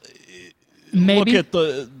 Well, Maybe. look at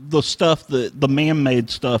the stuff, the man-made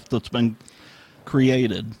stuff that's been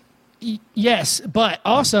created. Yes, but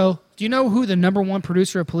also, do you know who the number one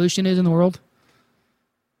producer of pollution is in the world?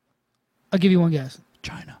 I'll give you one guess.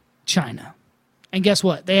 China. And guess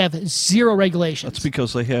what? They have zero regulations. That's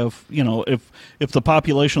because they have, if the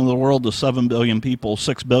population of the world is 7 billion people,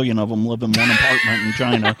 6 billion of them live in one apartment in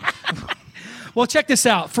China. Well, check this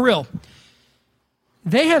out. For real.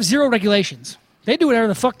 They have zero regulations. They do whatever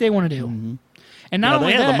the fuck they want to do. Mm-hmm. And not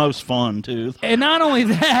only they have that, the most fun, too. And not only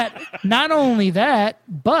that,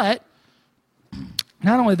 but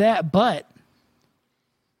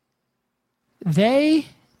they,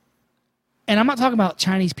 and I'm not talking about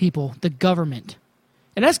Chinese people, the government.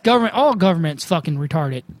 And that's government, all government's fucking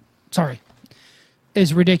retarded. Sorry.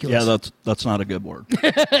 Is ridiculous. Yeah, that's not a good word.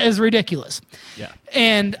 Is ridiculous. Yeah.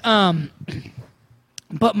 And,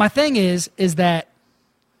 but my thing is that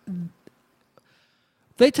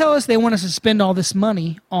they tell us they want us to spend all this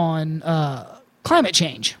money on climate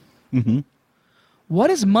change. Mm-hmm. What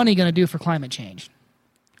is money going to do for climate change?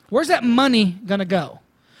 Where's that money going to go?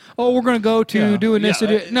 Oh, we're going to go to doing this.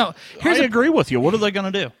 No. I agree with you. What are they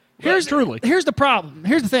going to do? Here's the problem.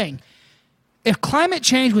 Here's the thing. If climate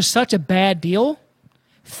change was such a bad deal,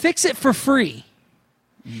 fix it for free.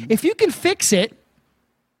 Mm-hmm. If you can fix it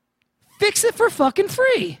for fucking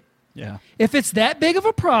free. Yeah. If it's that big of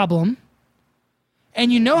a problem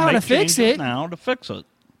and you know how to fix it now to fix it.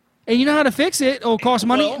 And you know how to fix it, it'll cost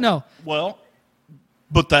money? No. Well,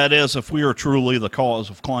 but that is if we are truly the cause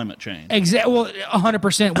of climate change. Exactly. Well,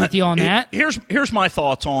 100% with you on that. Here's my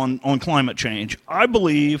thoughts on climate change. I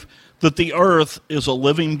believe that the Earth is a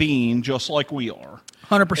living being just like we are.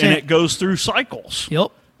 100%. And it goes through cycles.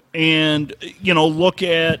 Yep. And, look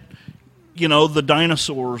at, the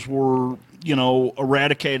dinosaurs were,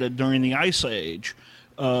 eradicated during the Ice Age.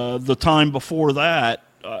 The time before that,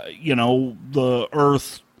 the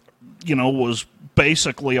Earth, was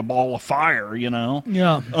basically a ball of fire,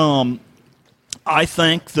 Yeah. I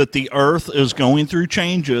think that the Earth is going through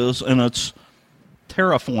changes and it's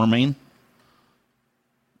terraforming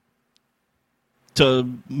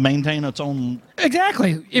to maintain its own.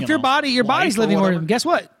 Exactly. If your body's living organism, guess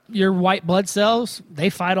what? Your white blood cells, they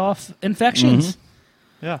fight off infections.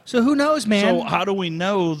 Mm-hmm. Yeah. So who knows, man? So how do we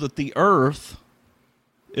know that the Earth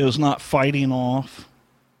is not fighting off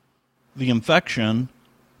the infection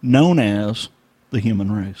known as the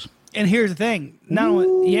human race? And here's the thing. Not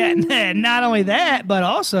only that, but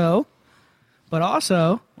also.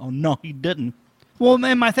 Oh no, he didn't. Well,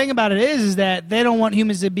 man, my thing about it is that they don't want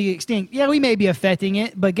humans to be extinct. Yeah, we may be affecting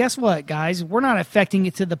it, but guess what, guys? We're not affecting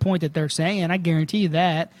it to the point that they're saying. I guarantee you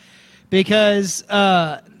that. Because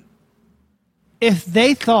if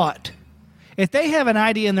they have an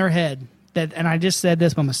idea in their head that, and I just said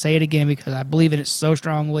this, but I'm going to say it again because I believe in it so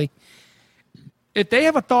strongly. If they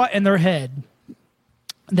have a thought in their head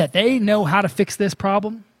that they know how to fix this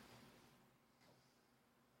problem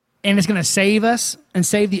and it's going to save us and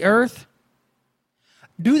save the earth,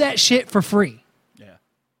 do that shit for free. Yeah.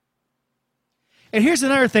 And here's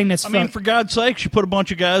another thing that's I mean, for God's sakes, you put a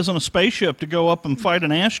bunch of guys on a spaceship to go up and fight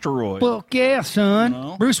an asteroid. Well, yeah,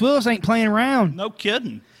 son. Bruce Willis ain't playing around. No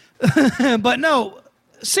kidding. But no,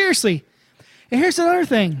 seriously. And here's another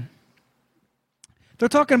thing. They're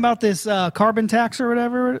talking about this carbon tax or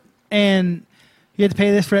whatever, and you have to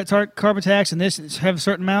pay this for that carbon tax and this have a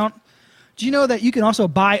certain amount. Do you know that you can also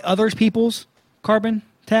buy other people's carbon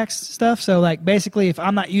tax stuff? So, like, basically, if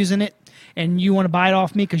I'm not using it and you want to buy it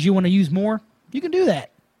off me because you want to use more, you can do that.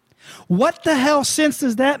 What the hell sense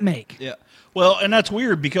does that make? Yeah. Well, and that's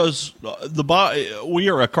weird because we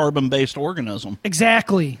are a carbon-based organism.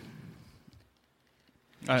 Exactly.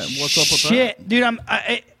 What's up with that? Shit, dude,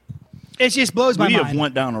 it just blows my We mind. have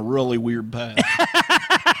went down a really weird path.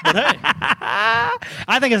 But hey,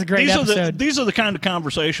 I think it's a great episode. these are the kind of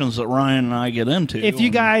conversations that Ryan and I get into. If you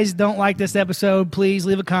guys don't like this episode, please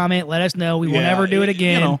leave a comment. Let us know. We will never do it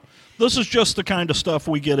again. You know, this is just the kind of stuff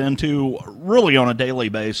we get into really on a daily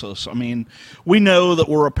basis. I mean, we know that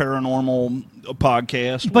we're a paranormal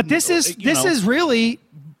podcast. But this is really...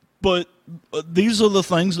 But these are the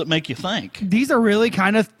things that make you think. These are really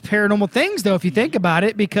kind of paranormal things, though, if you think about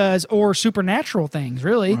it, or supernatural things,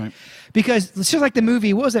 really. Right. Because it's just like the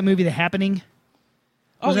movie. What was that movie, The Happening?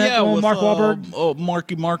 Was that the one with Mark Wahlberg?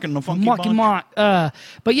 Marky Mark and the Funky Marky Bunch. Mark.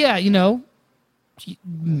 But yeah, you know,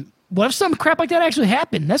 what if some crap like that actually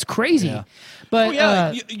happened? That's crazy. Yeah.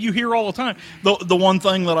 But you hear all the time. The one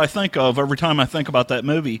thing that I think of every time I think about that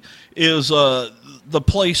movie is the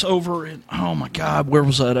place over in, oh my God, where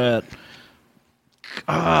was that at?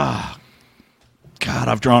 God,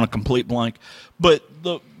 I've drawn a complete blank. But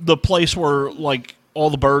the place where like all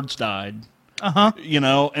the birds died. You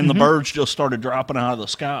know, and the birds just started dropping out of the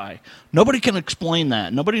sky. Nobody can explain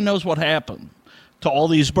that. Nobody knows what happened to all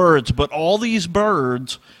these birds, but all these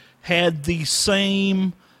birds had the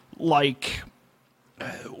same, like,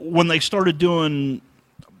 when they started doing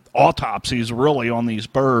autopsies really on these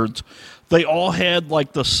birds, they all had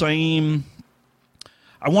like the same,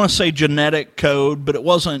 I want to say genetic code, but it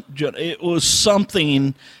wasn't, it was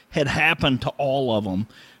something had happened to all of them,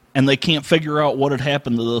 and they can't figure out what had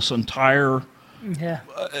happened to this entire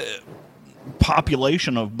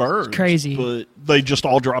population of birds. It's crazy. But they just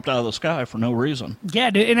all dropped out of the sky for no reason. yeah,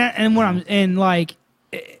 dude, and when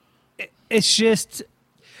it's just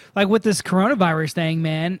like with this coronavirus thing,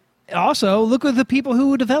 man. Also, look at the people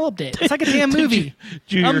who developed it. It's like a damn movie. Did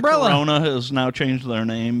you hear Umbrella. Corona has now changed their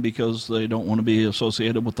name because they don't want to be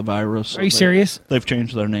associated with the virus. Are you serious? They've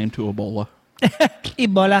changed their name to Ebola.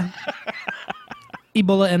 Ebola.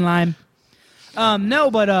 Ebola and Lyme. No,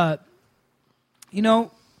 but, you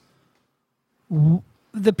know,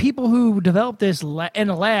 the people who developed this in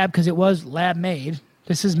a lab, because it was lab made,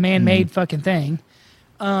 this is man-made fucking thing.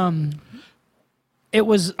 It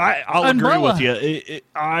was I'll Umbrella. agree with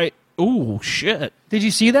you. Oh, shit. Did you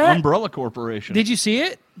see that? Umbrella Corporation. Did you see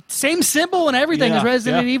it? Same symbol and everything as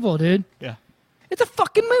Resident Evil, dude. Yeah. It's a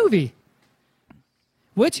fucking movie.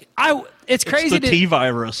 It's crazy. It's the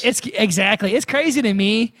T-virus. It's exactly. It's crazy to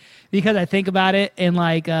me because I think about it and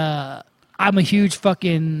like I'm a huge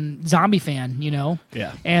fucking zombie fan, you know.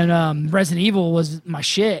 Yeah. And Resident Evil was my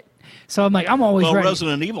shit. So I'm like, I'm always ready.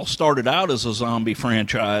 Resident Evil started out as a zombie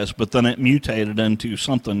franchise, but then it mutated into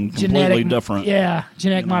something completely different. Yeah,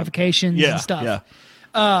 genetic modifications and stuff.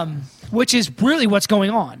 Yeah. Which is really what's going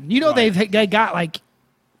on. You know, Right. they got like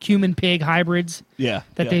human pig hybrids. Yeah.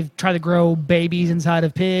 That they've tried to grow babies inside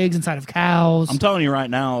of pigs, inside of cows. I'm telling you right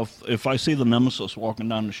now, if I see the Nemesis walking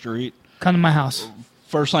down the street, Come to my house.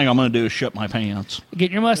 first thing I'm going to do is shit my pants. Get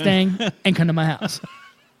in your Mustang and come to my house.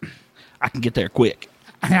 I can get there quick.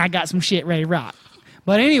 I got some shit ready to rock.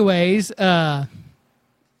 But anyways,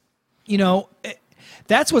 you know,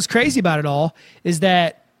 that's what's crazy about it all is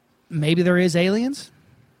that maybe there is aliens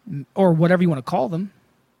or whatever you want to call them.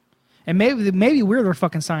 And maybe we're their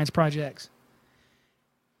fucking science projects.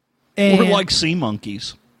 And, We're like sea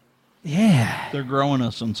monkeys. yeah. They're growing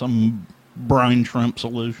us in some brine shrimp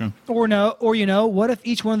solution. Or you know, what if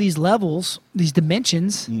each one of these levels, these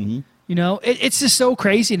dimensions, you know, it's just so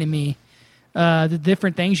crazy to me. The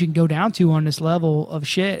different things you can go down to on this level of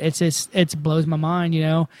shit. It blows my mind, you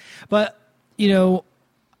know. But, you know,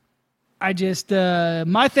 I just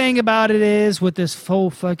my thing about it is with this whole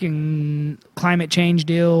fucking climate change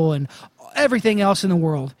deal and everything else in the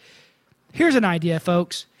world. Here's an idea,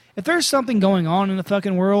 folks. If there's something going on in the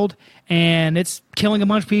fucking world and it's killing a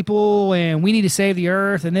bunch of people and we need to save the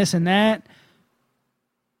earth and this and that,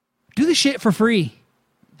 do the shit for free.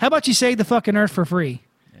 How about you save the fucking earth for free?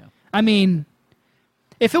 Yeah. I mean,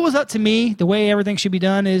 if it was up to me, the way everything should be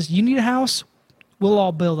done is you need a house, we'll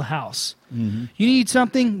all build a house. You need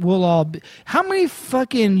something, we'll all... How many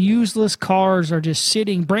fucking useless cars are just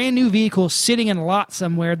sitting, brand new vehicles sitting in a lot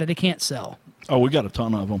somewhere that they can't sell? Oh, we got a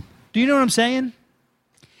ton of them. Do you know what I'm saying?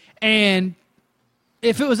 And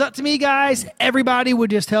if it was up to me, guys, everybody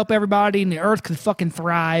would just help everybody and the earth could fucking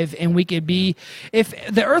thrive and we could be... If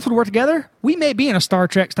the earth would work together, we may be in a Star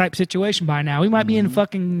Trek type situation by now. We might be in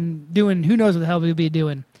fucking doing... Who knows what the hell we'd be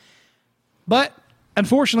doing. But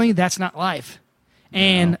unfortunately, that's not life.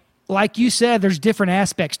 And like you said, there's different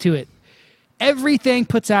aspects to it. Everything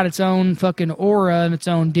puts out its own fucking aura and its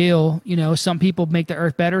own deal. You know, some people make the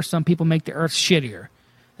earth better, some people make the earth shittier.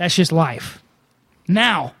 That's just life.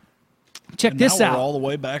 Now, check this out. We're all the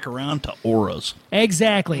way back around to auras.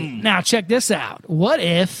 Exactly. Now, check this out. What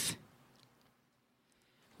if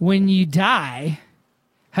when you die,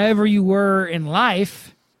 however you were in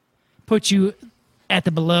life, put you at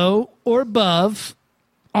the below or above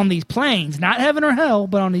on these planes, not heaven or hell,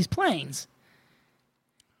 but on these planes.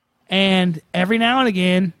 And every now and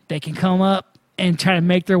again, they can come up and try to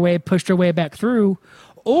make their way, push their way back through,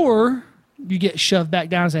 or you get shoved back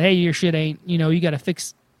down and say, hey, your shit ain't, you got to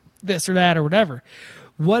fix this or that or whatever.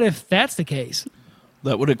 What if that's the case?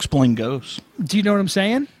 That would explain ghosts. Do you know what I'm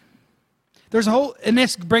saying? There's a whole, and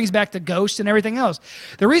this brings back to ghosts and everything else.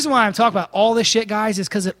 The reason why I'm talking about all this shit, guys, is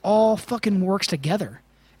because it all fucking works together.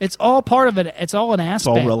 It's all part of it. It's all an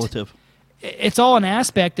aspect. It's all relative. It's all an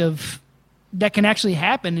aspect of that can actually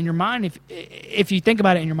happen in your mind. If you think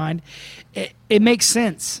about it in your mind, it makes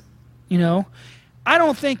sense. I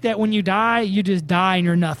don't think that when you die, you just die and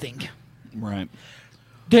you're nothing. Right.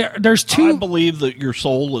 There's two. I believe that your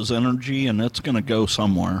soul is energy and it's going to go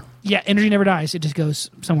somewhere. Yeah, energy never dies. It just goes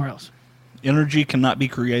somewhere else. Energy cannot be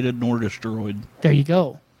created nor destroyed. There you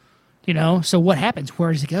go. So what happens?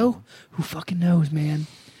 Where does it go? Who fucking knows, man?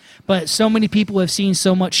 But so many people have seen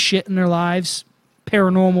so much shit in their lives,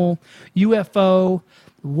 paranormal, UFO,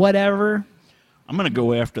 whatever. I'm going to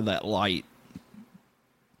go after that light.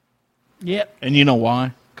 Yep. And you know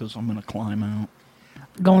why? Because I'm going to climb out.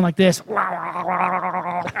 Going like this. But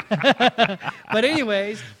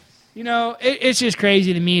anyways, it's just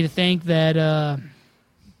crazy to me to think that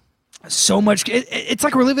so much. It's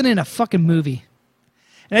like we're living in a fucking movie.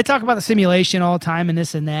 And they talk about the simulation all the time and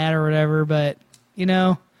this and that or whatever, but,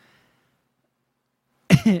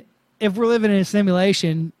 if we're living in a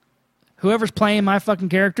simulation, whoever's playing my fucking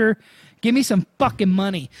character, give me some fucking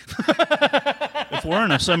money. If we're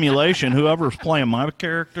in a simulation, whoever's playing my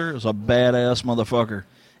character is a badass motherfucker.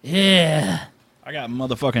 Yeah. I got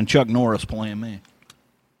motherfucking Chuck Norris playing me.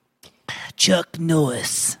 Chuck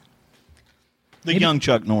Norris. The young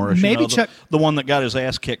Chuck Norris. Maybe Chuck. The one that got his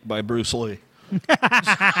ass kicked by Bruce Lee.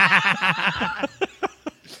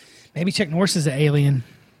 Maybe Chuck Norris is an alien.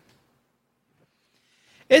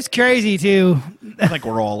 It's crazy, too. I think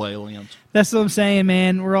we're all aliens. That's what I'm saying,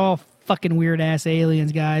 man. We're all fucking weird-ass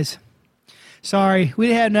aliens, guys. Sorry.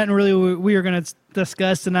 We had nothing really we were going to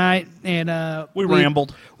discuss tonight. And we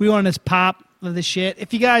rambled. We wanted to pop of the shit.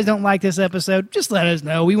 If you guys don't like this episode, just let us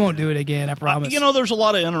know. We won't do it again, I promise. There's a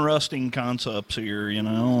lot of interesting concepts here,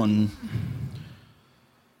 and...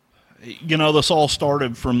 this all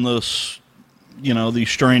started from this, these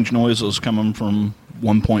strange noises coming from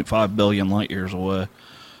 1.5 billion light years away.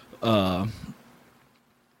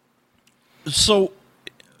 So,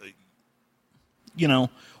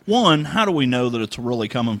 one, how do we know that it's really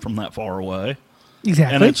coming from that far away?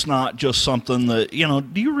 Exactly. And it's not just something that,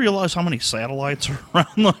 do you realize how many satellites are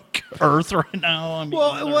around the Earth right now? I mean,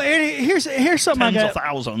 well, here's something I got. Tens of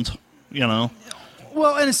thousands, Well,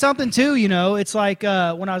 and it's something, too, it's like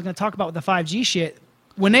when I was going to talk about the 5G shit,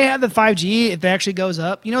 when they have the 5G, if it actually goes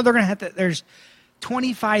up, they're going to have to, there's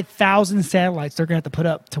 25,000 satellites they're going to have to put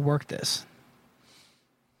up to work this.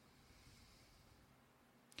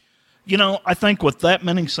 I think with that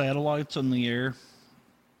many satellites in the air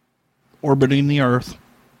orbiting the Earth,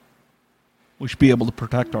 we should be able to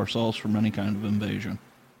protect ourselves from any kind of invasion.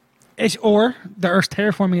 Or the Earth's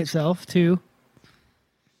terraforming itself, too.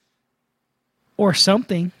 Or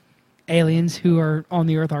something. Aliens who are on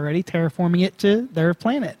the Earth already terraforming it to their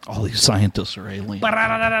planet. All these scientists are aliens.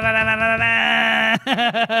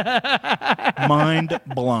 Mind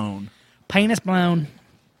blown. Penis blown.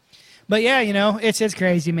 But yeah, it's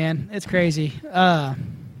crazy, man. It's crazy.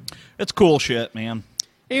 It's cool shit, man.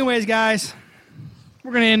 Anyways, guys,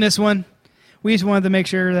 we're going to end this one. We just wanted to make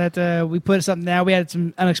sure that we put something down. We had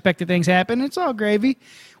some unexpected things happen. It's all gravy.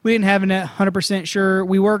 We didn't have it 100% sure.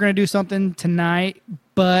 We were going to do something tonight,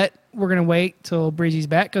 but we're going to wait till Breezy's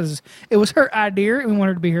back because it was her idea and we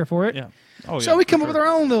wanted her to be here for it. Yeah. Oh, so we come up with our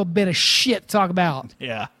own little bit of shit to talk about.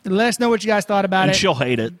 Yeah. Let us know what you guys thought about and it. She'll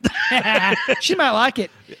hate it. She might like it.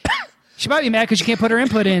 She might be mad because you can't put her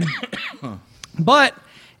input in. But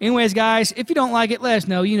anyways, guys, if you don't like it, let us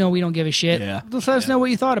know. We don't give a shit. Yeah. Just let us know what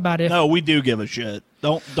you thought about it. No, we do give a shit.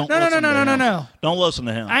 Don't No. Don't listen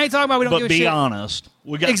to him. I ain't talking about we don't give a shit. But be honest.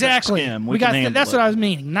 We got exactly. thick skin. That's what I was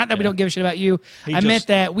meaning. Not that we don't give a shit about you. I meant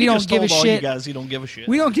that we don't give a shit. You guys, you don't give a shit.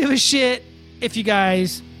 We don't give a shit if you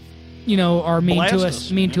guys, are mean Blast to us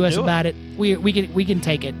do about it. We can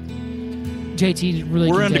take it. JT really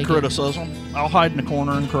We're can into take it. criticism. I'll hide in the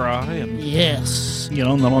corner and cry, and Yes. and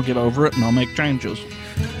then I'll get over it and I'll make changes.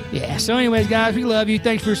 Yeah. So, anyways, guys, we love you.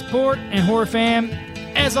 Thanks for your support. And Horror Fam,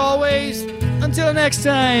 as always, until next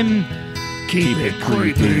time, keep it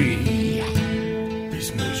creepy.